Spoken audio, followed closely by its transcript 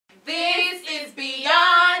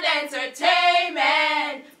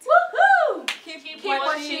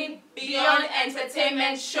Beyond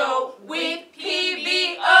Entertainment Show with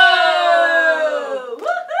PVO.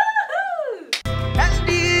 And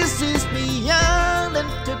this is Beyond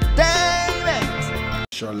Entertainment.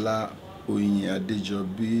 Shola Oyin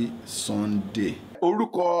Adejobi Sunday.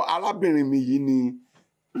 Orúkọ arábìnrin mi yìí ni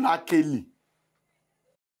Rákélì.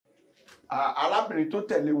 Arábìnrin tó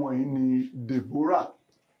tẹ̀lé wọn yìí ni Deborah.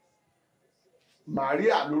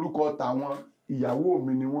 Maria lórúkọ tàwọn, ìyàwó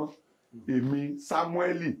mi ni wọ́n. Èmi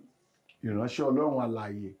Samueli, ìránṣẹ́ Ọlọ́run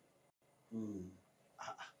alààyè.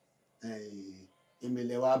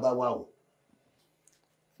 Emile wa bá wa o.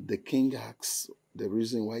 The king asks the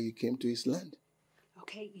reason why you came to his land.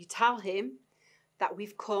 Okay, you tell him that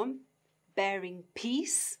we've come bearing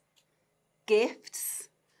peace, gifts,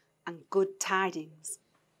 and good tidings.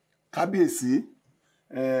 Kábíyèsí,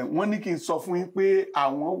 wọ́n ní kí n sọ fún yín pé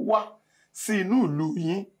àwọn wá sí inú ìlú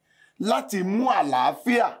yín láti mú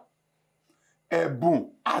àlàáfíà, ẹ̀bùn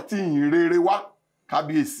àti ìyìnrere wá.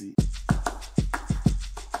 Kábíyèsí.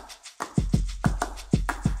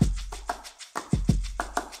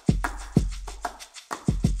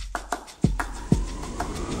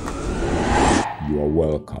 You are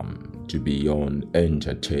welcome to Beyond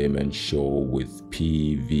Entertainment Show with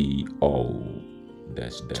PVO. The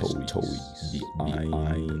stories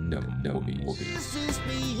behind the movies. This is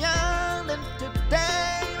Beyond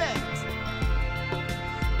Entertainment.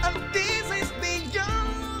 And this is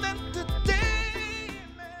Beyond Entertainment.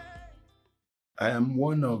 I am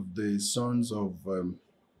one of the sons of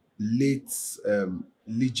late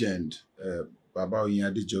legend Baba Oyin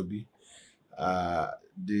Adejobi,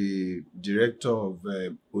 the director of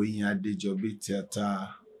Oyin Adejobi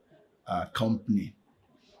Theatre Company.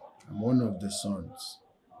 I'm one of the sons.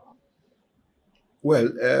 Well,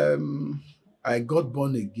 I got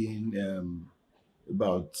born again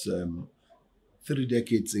about 3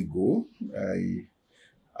 decades ago.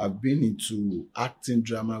 I've been into acting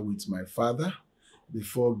drama with my father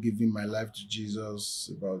before giving my life to Jesus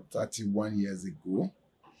about 31 years ago.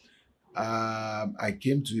 I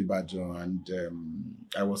came to Ibadan and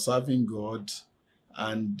I was serving God,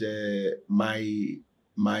 and my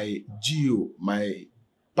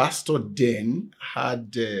pastor then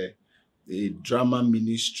had a drama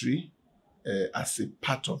ministry as a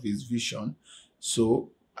part of his vision.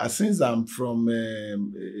 So since I'm from a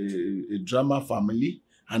drama family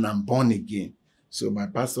and I'm born again, so my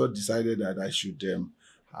pastor decided that I should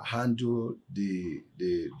handle the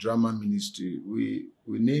drama ministry. We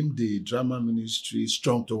named the drama ministry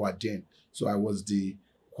Strong Toward Then. So I was the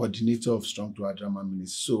coordinator of Strong Toward Drama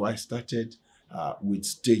Ministry. So I started with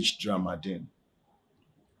stage drama then.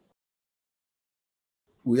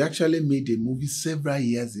 We actually made a movie several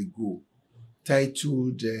years ago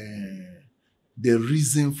titled The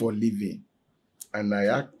Reason for Living. And I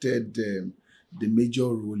acted the major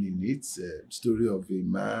role in it. Story of a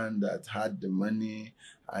man that had the money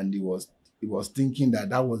and he was thinking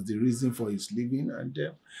that was the reason for his living. And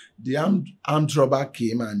the armed robber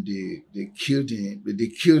came and they killed him. They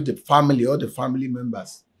killed the family, all the family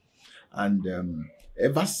members. And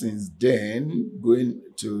ever since then, going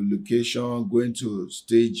to location, going to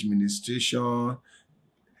stage ministration,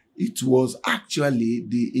 it was actually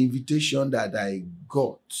the invitation that I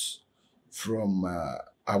got from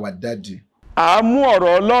our daddy. A mú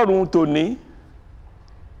ọ̀rọ̀ Ọlọ́run tòní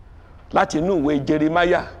láti inú ìwé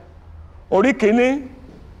Jeremáyà orí kìíní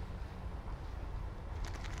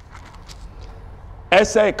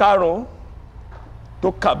ẹsẹ̀ 5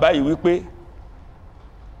 tó kà báyìí wípé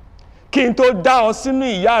kí n tó dá ọ sínú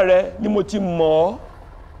ìyá rẹ ni mo ti mọ̀ ọ́,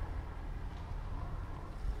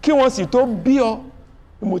 kí wọ́n sì tó bí ọ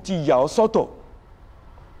ni mo ti yà ọ́ sọ́tọ̀,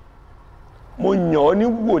 mo yàn ọ́ ní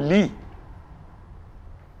wòlíì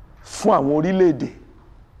fún àwọn orílẹ̀-èdè.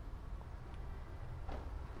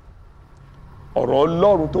 Ọ̀rọ̀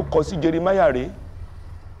Ọlọ́run tó kọ sí Jeremáyà rèé.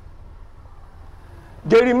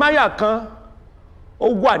 Jeremáyà kan ó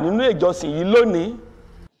wà nínú ìjọsìn yìí lónìí.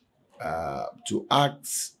 To act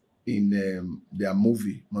in their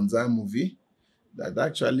movie, Manzai movie, that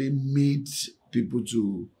actually made people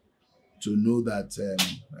to know that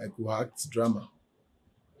I could act drama,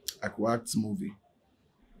 I could act movie.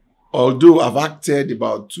 Although I've acted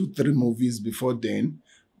about 2-3 movies before then,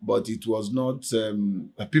 but it was not,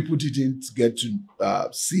 people didn't get to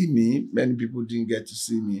see me. Many people didn't get to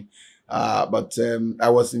see me. But I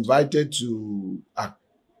was invited to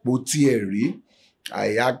Akpotieri.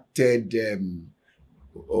 I acted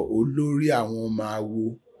Olori Awon Ọmọ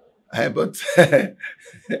Awo. But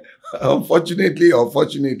unfortunately,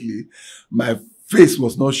 my face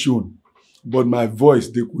was not shown, but my voice,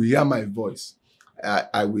 they could hear my voice.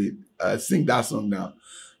 I will sing that song now.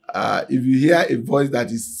 if you hear a voice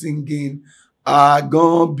that is singing,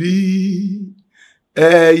 Agambi,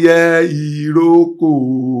 ẹyẹ ìrókò,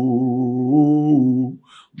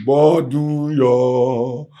 bọ́dún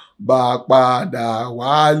yọ, bá padà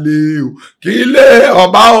wálé o, kílé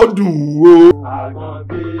ọba ó dùn o.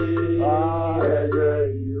 Agambi, ẹyẹ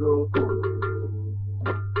ìrókò,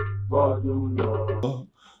 bọ́dún yọ,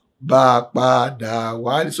 bá padà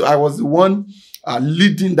wálé. So I was the one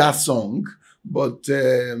leading that song, but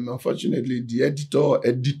unfortunately the editor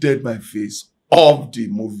edited my face off the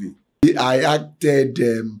movie. I acted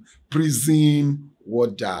prison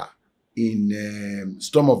warder in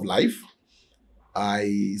Storm of Life.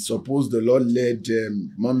 I suppose the Lord led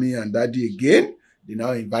mommy and daddy again. They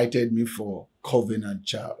now invited me for Covenant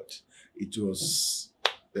Child. It was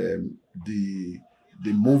the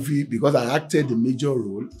movie, because I acted the major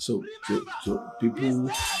role. So people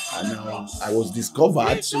are now, I was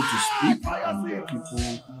discovered, so to speak, and people got to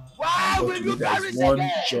me. There's one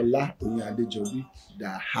Shola, Oyin Adejobi,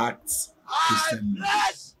 that acts Christian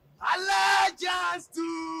movies. Allegiance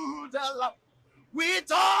to the Lord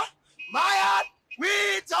with all my heart,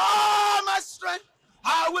 with all my strength.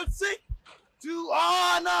 I will sing to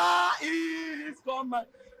honor His command.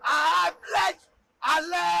 I pledge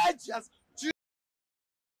allegiance to.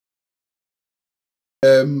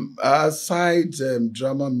 Aside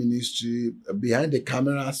drama ministry, behind the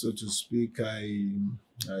camera, so to speak, I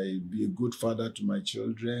be a good father to my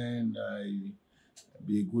children. I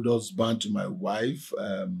be a good husband to my wife.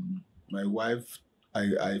 My wife,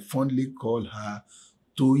 I fondly call her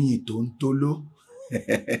Toyin Tontolo.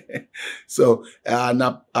 So, and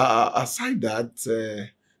aside that,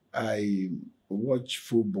 I watch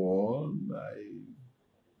football.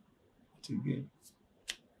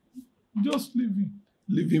 Just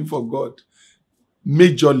living for God.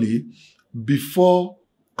 Majorly, before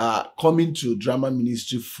coming to drama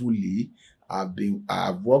ministry fully,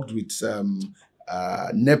 I've worked with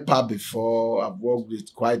NEPA before. I've worked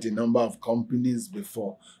with quite a number of companies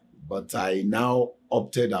before, but I now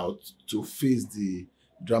opted out to face the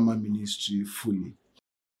drama ministry fully.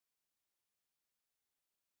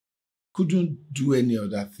 Couldn't do any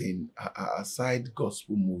other thing aside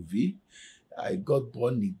gospel movie. I got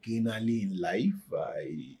born again early in life.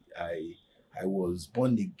 I was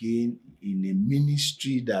born again in a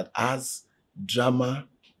ministry that has drama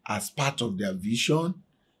as part of their vision.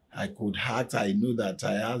 I could act. I know that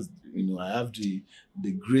I have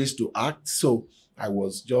the grace to act. So I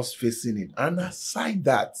was just facing it. And aside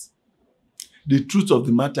that, the truth of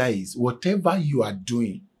the matter is, whatever you are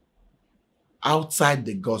doing outside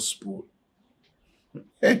the gospel,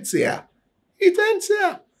 ends here. It ends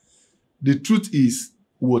here. The truth is,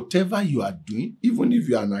 whatever you are doing, even if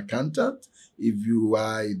you are an accountant, if you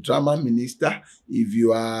are a drama minister, if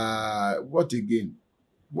you are,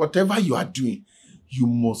 whatever you are doing, you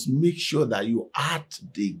must make sure that you add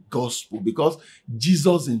the gospel, because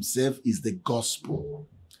Jesus himself is the gospel.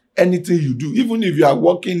 Anything you do, even if you are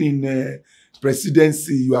working in a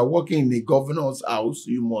presidency, you are working in a governor's house,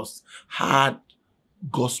 you must add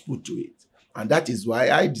gospel to it. And that is why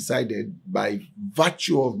I decided, by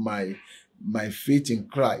virtue of my faith in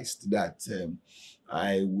Christ, that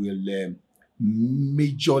I will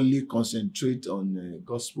majorly concentrate on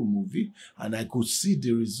gospel movie, and I could see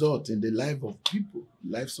the result in the lives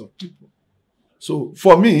of people. So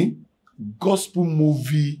for me, gospel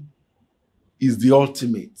movie is the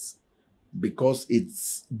ultimate, because it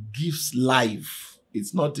gives life.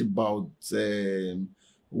 It's not about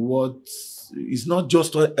it's not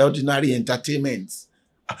just ordinary entertainment.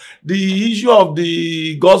 The issue of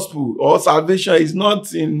the gospel or salvation is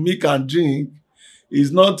not in meat and drink.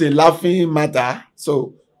 It's not a laughing matter.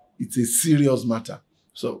 So it's a serious matter.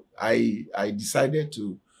 So I decided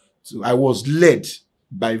I was led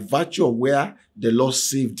by virtue of where the Lord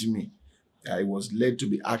saved me. I was led to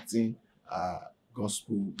be acting a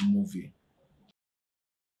gospel movie.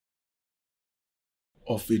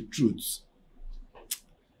 Of a truth,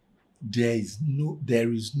 there is no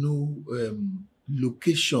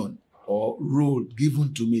location or role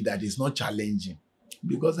given to me that is not challenging,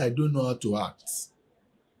 because I don't know how to act.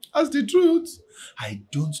 That's the truth. I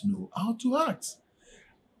don't know how to act.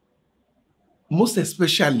 Most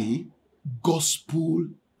especially gospel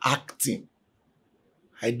acting.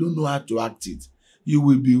 I don't know how to act it. You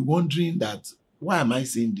will be wondering that, why am I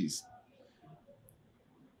saying this?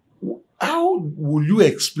 How will you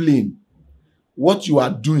explain what you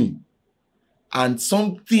are doing and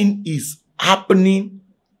something is happening?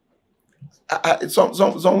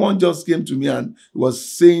 Someone just came to me and was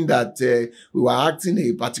saying that we were acting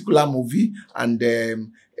a particular movie, and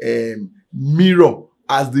mirror,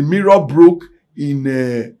 as the mirror broke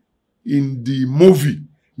in in the movie,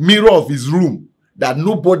 mirror of his room, that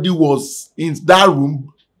nobody was in that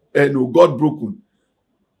room, got broken.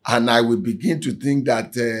 And I will begin to think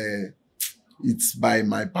that it's by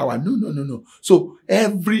my power. No. So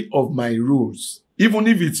every of my roles, even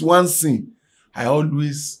if it's one scene, I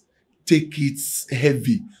always take it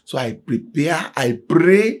heavy. So I prepare, I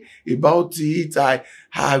pray about it.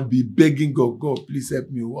 I'll be begging God, please help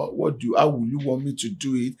me. How will you want me to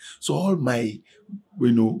do it? So all my,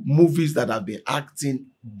 movies that I've been acting,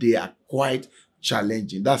 they are quite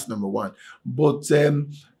challenging. That's number one. But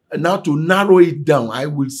now to narrow it down, I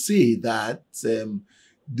will say that there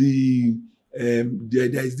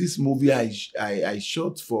is this movie I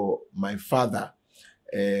shot for my father,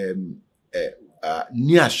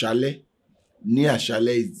 Nia Shale. Nia Shale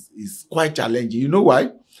is quite challenging. You know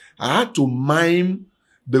why? I had to mime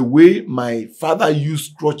the way my father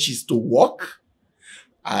used crutches to walk.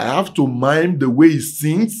 I have to mime the way he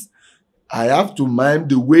sings. I have to mime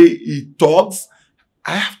the way he talks.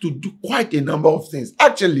 I have to do quite a number of things.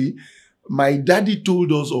 Actually, my daddy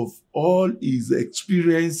told us of all his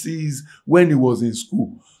experiences when he was in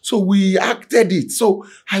school. So we acted it. So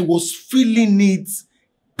I was feeling it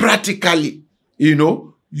practically,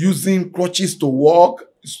 using crutches to walk,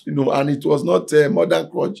 and it was not modern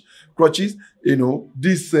crutches,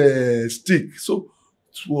 this stick. So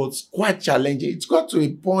it was quite challenging. It got to a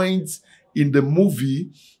point in the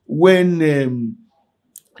movie when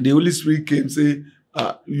the Holy Spirit came and say,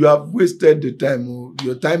 you have wasted the time.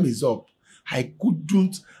 Your time is up. I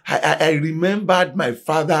remembered my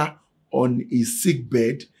father on his sick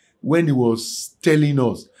bed when he was telling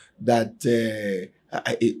us that,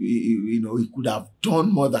 he could have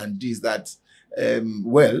done more than this, that,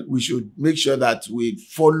 we should make sure that we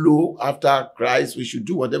follow after Christ. We should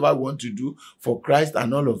do whatever we want to do for Christ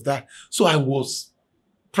and all of that. So I was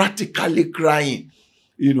practically crying,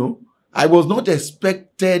 I was not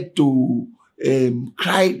expected to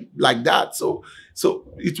cry like that. So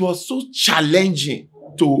it was so challenging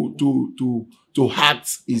to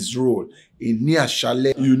act his role in Nia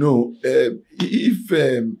Shale. If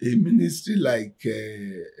a ministry like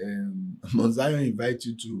Mount Zion invite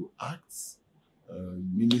you to act,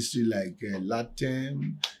 ministry like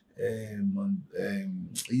Latin,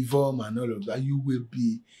 Evom and all of that,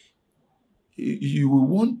 you will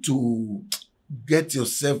want to get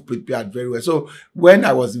yourself prepared very well. So when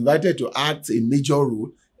I was invited to act a major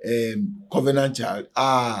role, Covenant Child,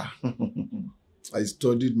 I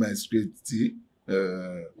studied my script.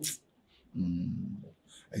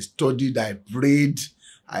 I studied, I prayed,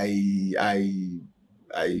 I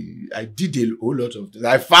did a whole lot of things.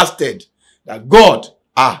 I fasted that God,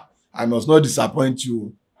 I must not disappoint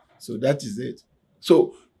you. So that is it.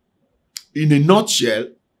 So in a nutshell,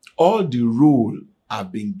 all the role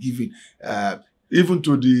have been given, even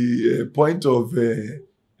to the point of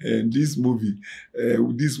this movie,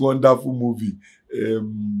 this wonderful movie,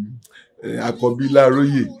 Akobila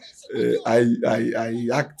Roye. I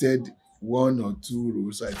acted one or two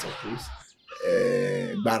roles, I suppose.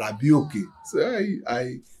 Barabioke. So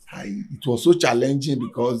it was so challenging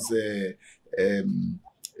because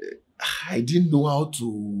I didn't know how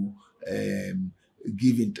to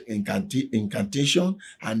give incantation,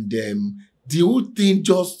 and the whole thing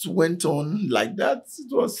just went on like that.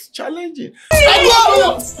 It was challenging.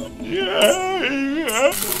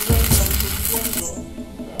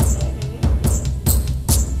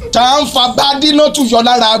 Ta ń fa bádí náà tún yọ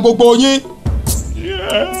lára gbogbo yín.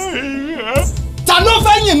 Ta ló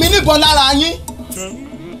fẹ́ yìn mí níbọn lára yín.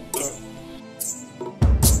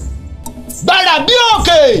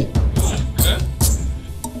 Barabioke.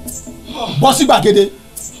 Bọ́ sí gbàgede.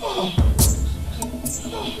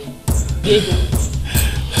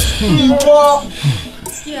 Ìwọ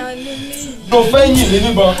ló fẹ́ yìn mí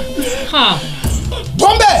níbọn.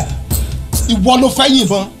 Bọ́m̀bẹ̀ ìwọ ló fẹ́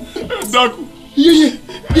yìnbọn. Dákun. Yíyí.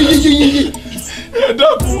 Ẹ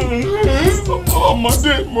dákun,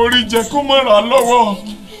 ọmọdé mo rí jẹ kó má ra lọ́wọ́.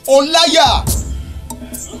 Ó láyà,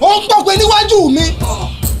 ó ń gbọ́pẹ́ níwájú mi.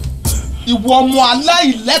 Ìwọ ọmọ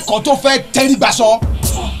aláìlẹ́kọ̀ọ́ tó fẹ́ tẹrí gbaṣọ.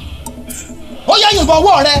 Ó yá yìnbọn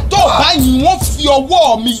ọwọ́ rẹ, tó bá yìn wọ́n fi ọwọ́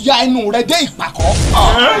mi ya inú rẹ dé ìpàkọ́.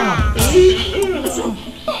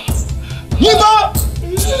 Yìnbọn!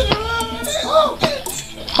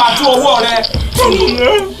 Pàtó ọwọ́ rẹ.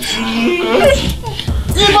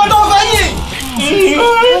 Yìnbọn tó fẹ́ yìn.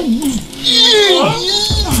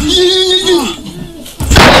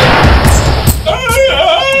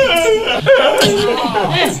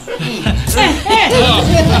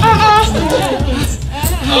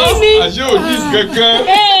 Àṣé ò ní kankan.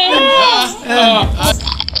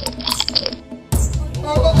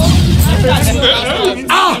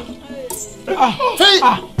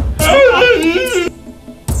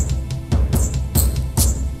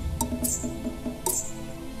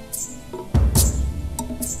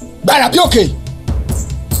 Gbàrà bí òkè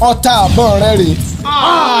ọ̀tá àbọ̀n rẹ̀ rè.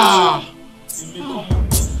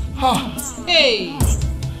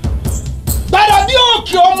 Gbàrà bí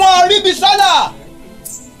òkè ọmọ Àríbísálà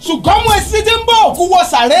ṣùgbọ́n mo èsì tí ń bọ̀ òkú wọ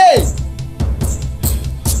sàré.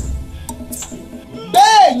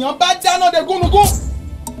 Bẹ́ẹ̀ èèyàn bá dáná de gúnugún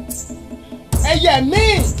ẹyẹ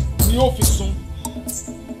míì ni ó fi sùn.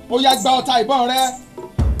 Ó yá gba ọ̀tá ìbọn rẹ.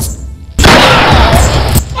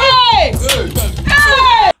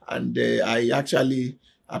 And I actually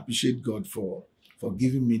appreciate God for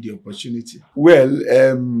giving me the opportunity. Well,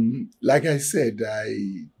 like I said,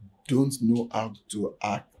 I don't know how to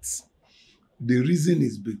act. The reason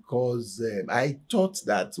is because I thought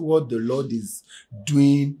that what the Lord is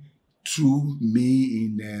doing through me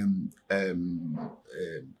in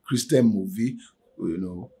Christian movie,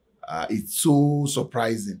 it's so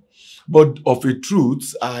surprising. But of a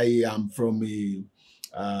truth, I am from a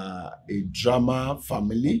drama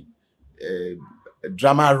family.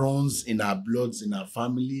 Drama runs in our bloods, in our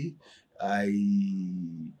family. I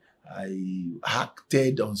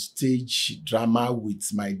acted on stage drama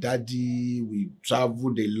with my daddy. We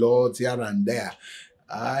traveled a lot here and there.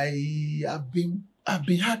 I've been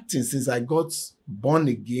acting since I got born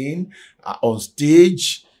again on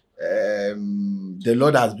stage. The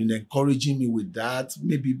Lord has been encouraging me with that.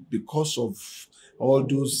 Maybe because of all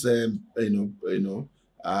those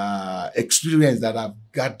experience that I've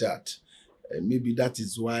gathered. Maybe that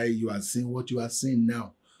is why you are seeing what you are seeing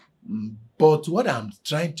now. But what I'm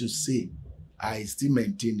trying to say, I still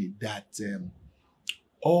maintain it, that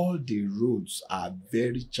all the roads are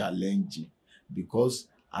very challenging, because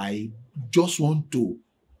I just want to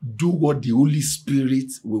do what the Holy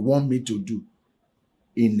Spirit will want me to do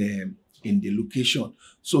in the location.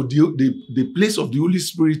 So the place of the Holy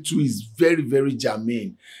Spirit too is very, very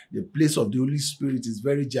germane. The place of the Holy Spirit is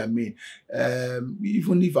very germane.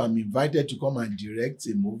 Even if I'm invited to come and direct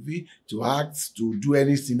a movie, to act, to do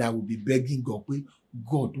anything, I will be begging God,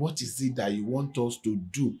 God, what is it that you want us to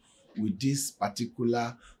do with this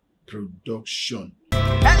particular production?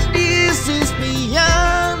 And this is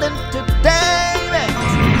beyond entertainment.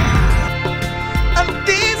 And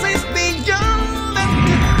this is beyond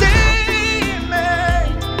entertainment.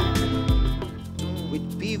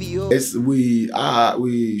 With PVO. Yes,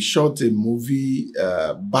 we shot a movie,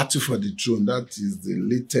 Battle for the Throne. That is the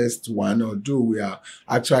latest one, although we are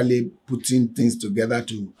actually putting things together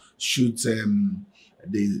to shoot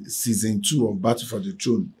the season 2 of Battle for the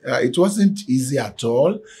Throne. It wasn't easy at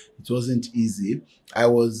all. It wasn't easy. I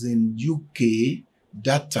was in UK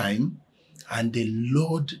that time, and the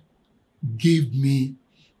Lord gave me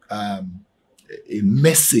a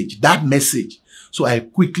message, that message. So I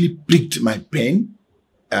quickly picked my pen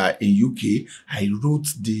in UK. I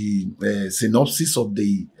wrote the synopsis of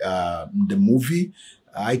the movie.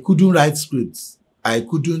 I couldn't write scripts. I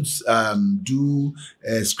couldn't do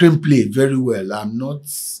screenplay very well. I'm not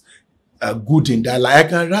good in that. Like, I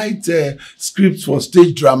can write scripts for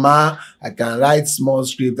stage drama. I can write small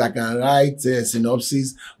scripts. I can write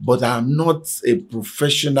synopsis, but I'm not a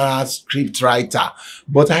professional script writer.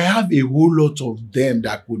 But I have a whole lot of them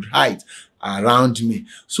that could write around me.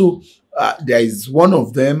 So there is one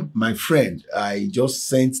of them, my friend. I just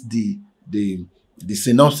sent the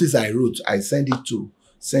synopsis I wrote. I sent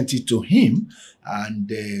it to him,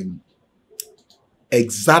 and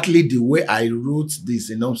exactly the way I wrote the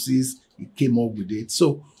synopsis, he came up with it.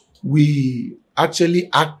 So we actually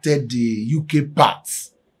acted the UK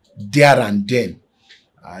parts there and then.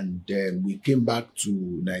 And we came back to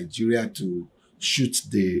Nigeria to shoot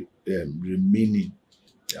the remaining.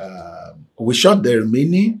 We shot the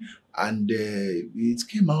remaining, and it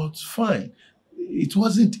came out fine. It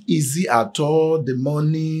wasn't easy at all. The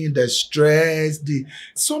money, the stress,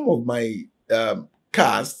 some of my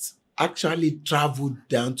cast actually traveled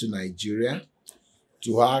down to Nigeria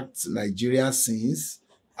to act Nigerian scenes,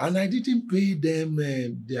 and I didn't pay them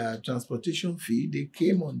their transportation fee. They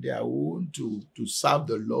came on their own to serve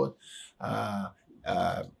the Lord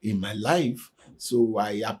in my life. So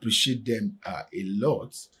I appreciate them a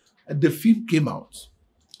lot. The film came out,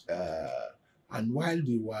 and while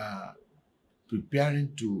we were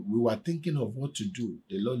we were thinking of what to do,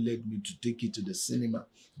 the Lord led me to take it to the cinema.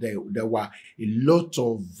 There were a lot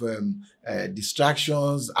of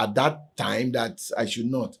distractions at that time that I should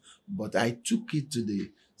not, but I took it to the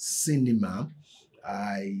cinema.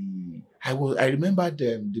 I remember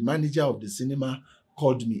the manager of the cinema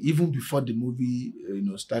called me even before the movie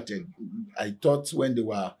started. I thought when they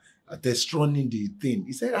were test running the thing.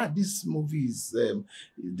 He said, this movie is,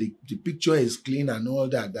 the picture is clean and all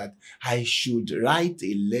that, that I should write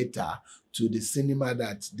a letter to the cinema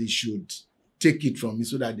that they should take it from me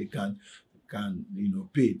so that they can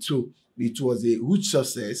pay it. So it was a huge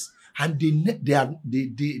success, and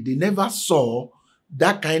they never saw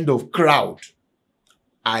that kind of crowd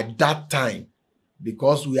at that time,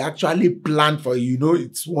 because we actually planned for,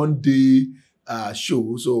 it's one day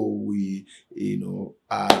show, so we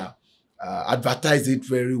advertised it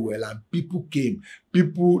very well, and people came.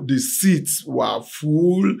 The seats were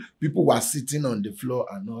full, people were sitting on the floor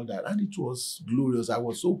and all that, and it was glorious. I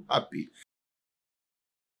was so happy.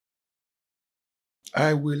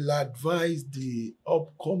 I will advise the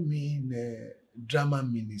upcoming drama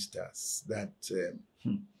ministers that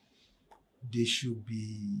they should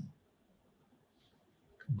be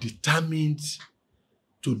determined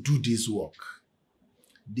to do this work.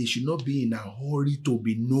 They should not be in a hurry to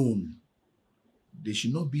be known. They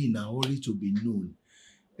should not be in a hurry to be known.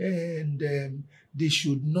 And they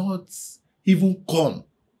should not even come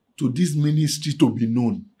to this ministry to be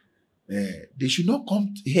known. They should not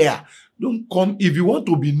come here. Don't come. If you want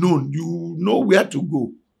to be known, you know where to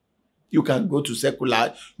go. You can go to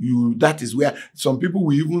secular. That is where some people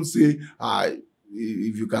will even say,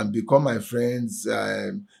 if you can become my friends,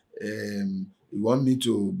 you want me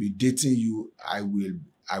to be dating you, I will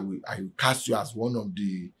cast you as one of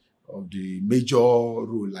the major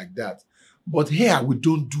role like that. But here, we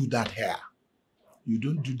don't do that here. You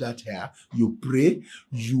don't do that here. You pray,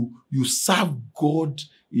 you serve God,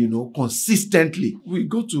 consistently. We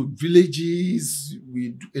go to villages, we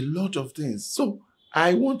do a lot of things. So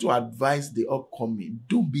I want to advise the upcoming,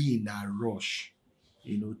 don't be in a rush,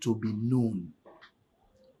 to be known.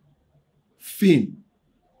 Fame,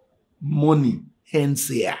 money, hence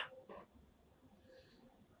here.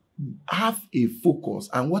 Have a focus.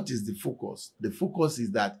 And what is the focus? The focus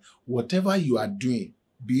is that whatever you are doing,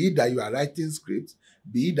 be it that you are writing scripts,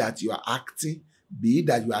 be it that you are acting, be it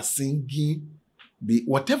that you are singing,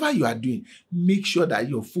 whatever you are doing, make sure that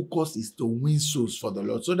your focus is to win souls for the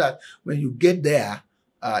Lord, so that when you get there,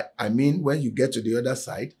 when you get to the other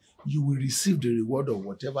side, you will receive the reward of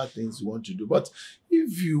whatever things you want to do. But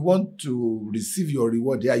if you want to receive your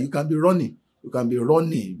reward there, you can be running. You can be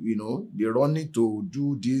running, be running to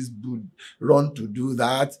do this, run to do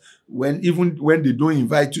that. Even when they don't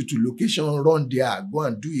invite you to location, run there, go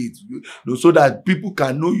and do it, so that people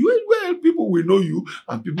can know you. Well, people will know you,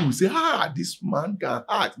 and people will say, this man can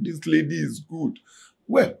act, this lady is good.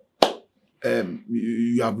 Well,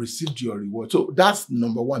 you have received your reward. So that's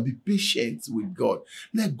number one. Be patient with God.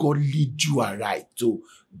 Let God lead you aright to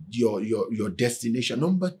your destination.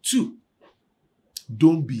 Number two,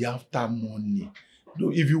 don't be after money.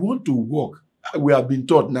 No, if you want to work, we have been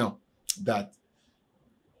taught now that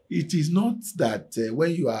it is not that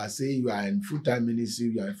when you are saying you are in full-time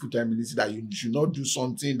ministry, that you should not do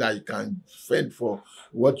something that you can fend for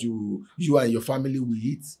what you and your family will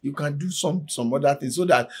eat. You can do some other things, so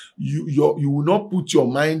that you will not put your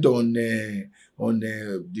mind on the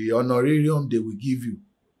honorarium they will give you.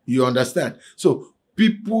 You understand? So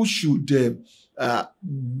people should do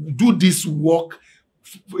this work,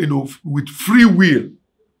 with free will.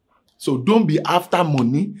 So don't be after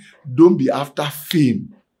money. Don't be after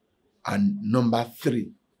fame. And number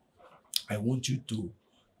three, I want you to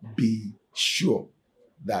be sure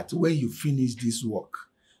that when you finish this work,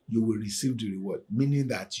 you will receive the reward. Meaning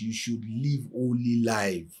that you should live holy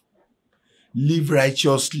life. Live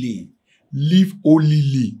righteously. Live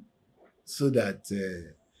holily. So that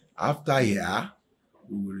after here,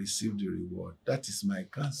 we will receive the reward. That is my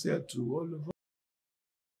counsel to all of us.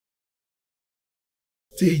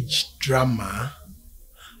 Stage drama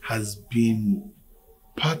has been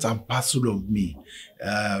part and parcel of me.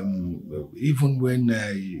 Even when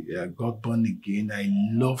I got born again, I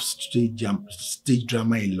love stage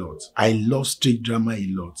drama a lot.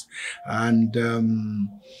 And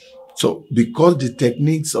so because the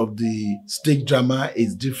techniques of the stage drama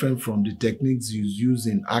is different from the techniques you use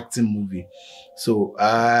in acting movie, so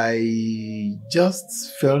I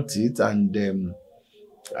just felt it, and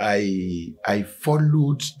I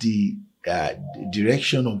followed the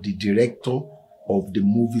direction of the director of the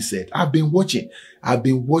movie set. I've been watching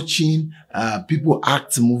people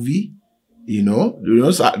act movie. We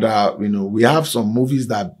have some movies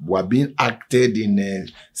that were being acted in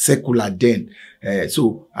secular then.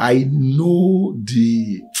 So I know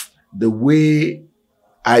the way.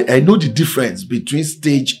 I know the difference between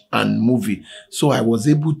stage and movie. So I was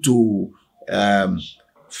able to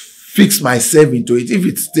fix myself into it. If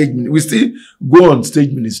it's stage, we still go on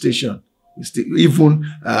stage ministration. Even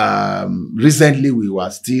recently, we were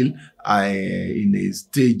still in a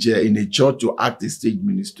stage, in a church to act a stage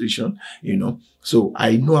ministration, you know. So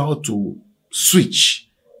I know how to switch.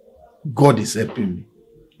 God is helping me,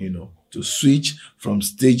 you know, to switch from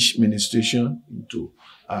stage ministration into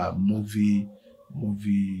movie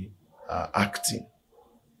acting.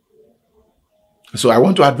 So I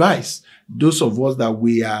want to advise those of us that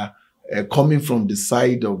we are coming from the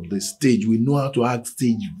side of the stage, we know how to act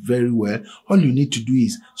stage very well. All you need to do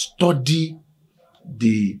is study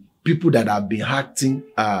the people that have been acting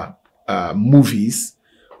movies,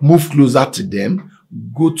 move closer to them,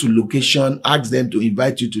 go to location, ask them to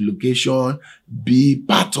invite you to location, be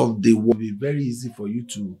part of the work. It will be very easy for you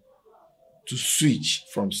to switch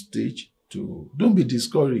from stage to. Don't be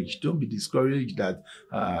discouraged. Don't be discouraged that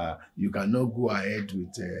you cannot go ahead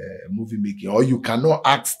with movie making, or you cannot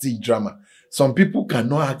act stage drama. Some people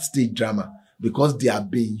cannot act stage drama because they are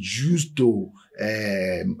being used to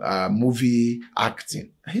movie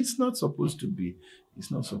acting. It's not supposed to be. It's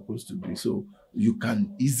not supposed to be. So you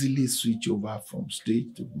can easily switch over from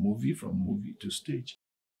stage to movie, from movie to stage.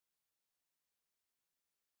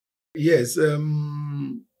 Yes,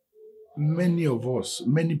 many of us,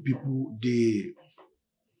 many people,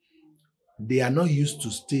 they are not used to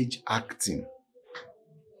stage acting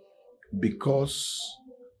because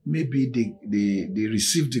maybe they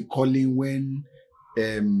received the calling when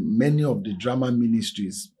many of the drama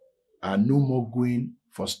ministries are no more going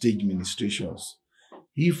for stage ministrations.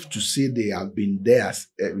 If to say they have been there,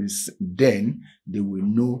 then they will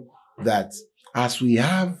know that as we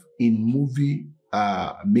have in movie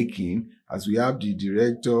making, as we have the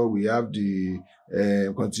director, we have the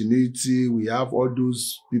continuity, we have all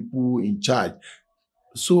those people in charge.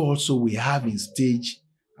 So also we have in stage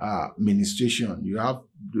ministration. You have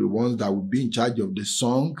the ones that will be in charge of the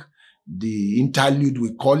song, the interlude,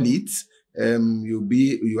 we call it.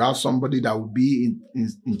 You have somebody that will be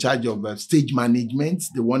in charge of stage management,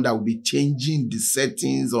 the one that will be changing the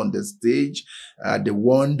settings on the stage, the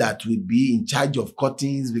one that will be in charge of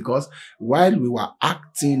curtains, because while we were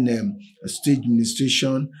acting stage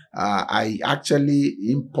administration, I actually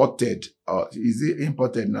imported, is it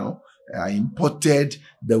imported now? I imported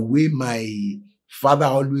the way my father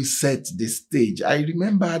always set the stage. I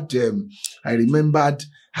remembered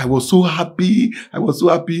I was so happy.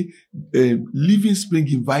 Living Spring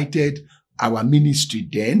invited our ministry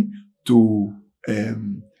then to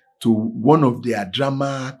one of their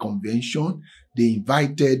drama convention. They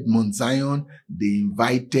invited Mount Zion. They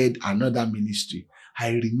invited another ministry.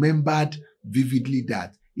 I remembered vividly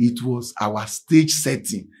that it was our stage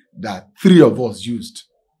setting that 3 of us used.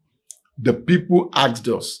 The people asked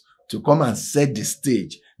us to come and set the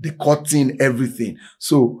stage, the curtain, everything.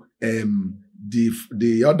 So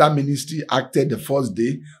the other ministry acted the first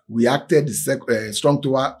day. We acted the second. Strong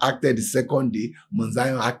Tower acted the second day. Mount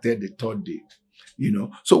Zion acted the third day. You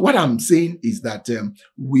know. So what I'm saying is that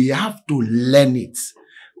we have to learn it.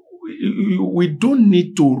 We don't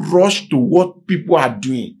need to rush to what people are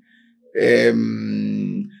doing.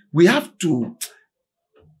 We have to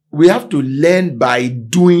learn by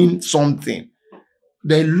doing something.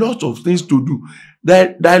 There are a lot of things to do.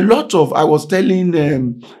 There are a lot of, I was telling a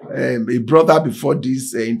brother before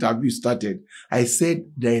this interview started, I said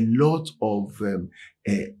there are a lot of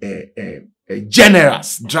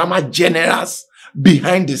drama generals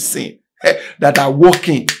behind the scene that are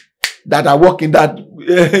working, that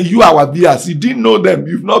you, our viewers, you didn't know them,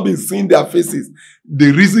 you've not been seeing their faces.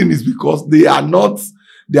 The reason is because they are not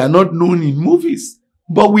known in movies.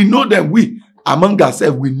 But we know them, among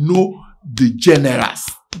ourselves, we know the generals.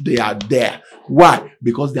 They are there. Why?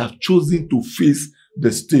 Because they have chosen to face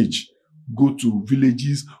the stage, go to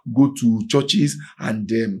villages, go to churches, and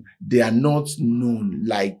they are not known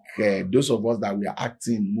like those of us that we are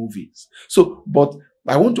acting in movies. So, but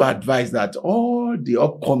I want to advise that all the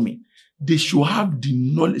upcoming, they should have the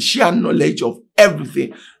knowledge, share knowledge of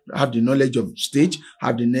everything, have the knowledge of stage,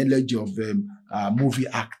 have the knowledge of movie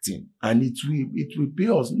acting, and it will pay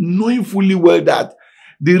us, knowing fully well that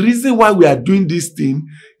the reason why we are doing this thing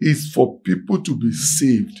is for people to be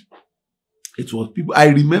saved. It was people. I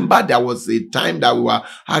remember there was a time that we were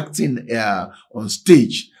acting on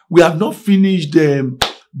stage. We have not finished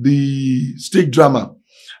the stage drama.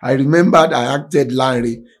 I remembered I acted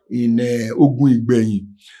Larry in Ogun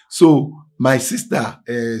Igbenyin. So my sister,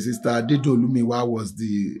 Sister Adejobi,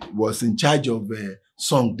 was in charge of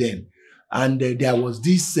song then, and there was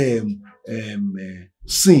this scene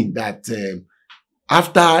that.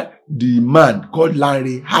 After the man called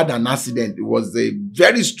Larry had an accident, he was a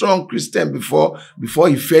very strong Christian before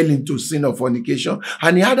he fell into sin of fornication,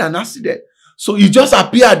 and he had an accident. So it just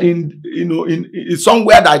appeared in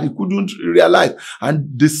somewhere that he couldn't realize. And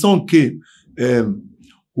the song came.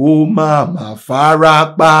 Ó máa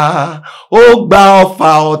fara pa, ó gba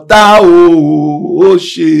ọfà ọ̀tá ó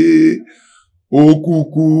ṣe, ó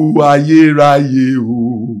kúkú ayérayé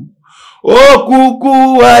o. Ó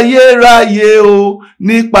kúkú ayérayé o,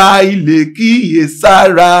 nípa ilé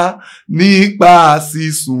kíyèsára, nípa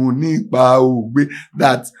sísùn, nípa ògbé.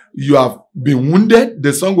 That you have been wounded.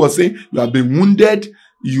 The song was saying, you have been wounded,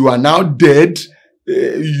 you are now dead,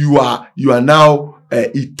 you are now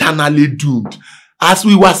eternally doomed. As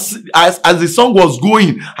the song was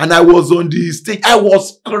going and I was on the stage, I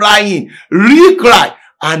was crying, real cry.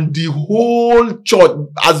 And the whole church,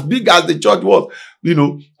 as big as the church was, they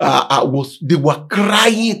were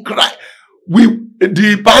crying.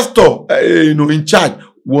 The pastor, in charge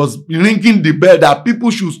was ringing the bell that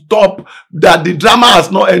people should stop, that the drama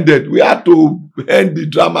has not ended. We had to end the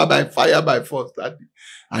drama by fire, by force that day.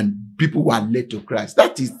 And people were led to Christ.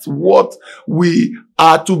 That is what we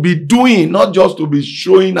are to be doing, not just to be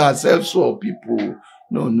showing ourselves for people.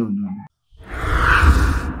 No.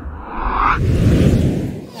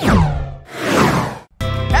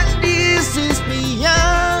 And this is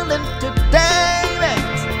beyond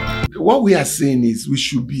entertainment. What we are saying is we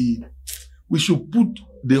should put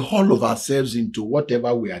the whole of ourselves into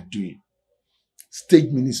whatever we are doing. Stage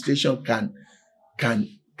ministration can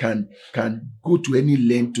go to any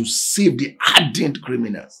length to save the hardened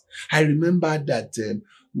criminals. I remember that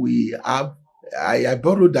I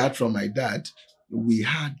borrowed that from my dad. We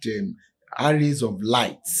had arrays of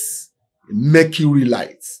lights, mercury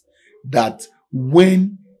lights, that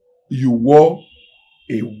when you wore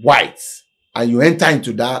a white and you enter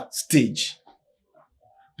into that stage,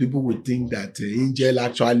 people would think that an angel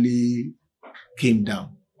actually came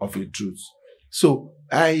down of a truth. So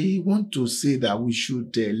I want to say that we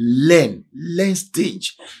should learn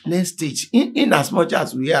stage. In as much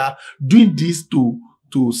as we are doing this to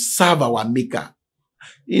serve our Maker,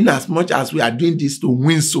 in as much as we are doing this to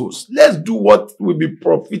win souls, let's do what will be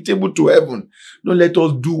profitable to heaven. Don't let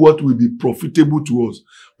us do what will be profitable to us.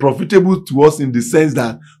 Profitable to us in the sense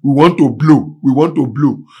that we want to blow.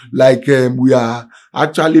 Like we are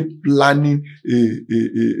actually planning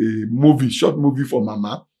a short movie for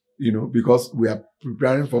Mama. Because we are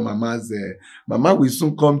preparing for Mama's. Mama will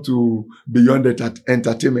soon come to Beyond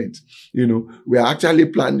Entertainment. We are actually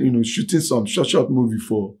planning, shooting some short movie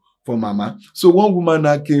for Mama. So one woman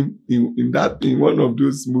that came in one of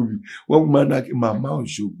those movies. One woman that came, Mama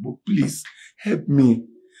Oshogbo, please help me.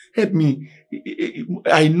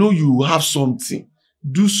 I know you have something.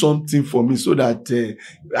 Do something for me so that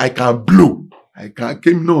I can blow.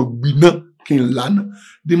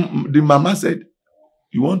 The Mama said,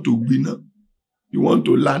 you want to gbina? You want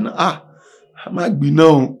to learn? I'm not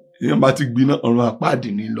gbina.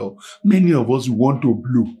 Many of us want to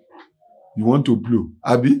blow. You want to blow.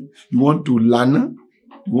 Abi, you want to learn?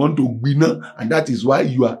 You want to gbina? And that is why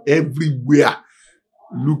you are everywhere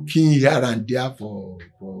looking here and there for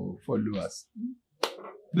followers.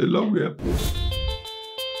 The Lord will help us.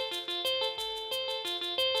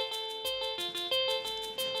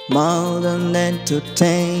 Modern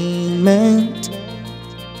entertainment,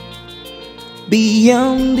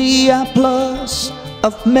 beyond the applause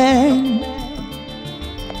of men,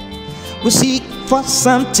 we seek for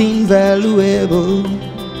something valuable,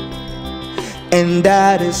 and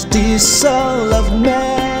that is the soul of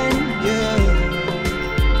man, yeah.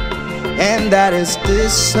 And that is the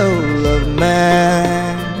soul of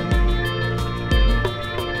man.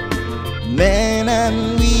 Men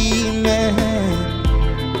and women,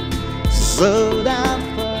 so down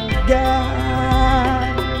for God.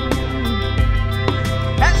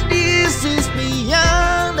 And this is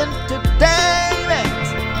beyond entertainment.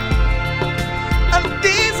 And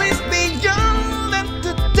this is beyond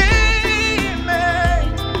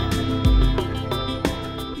entertainment.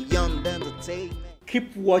 Beyond entertainment.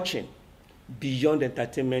 Keep watching Beyond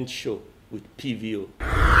Entertainment Show with PVO.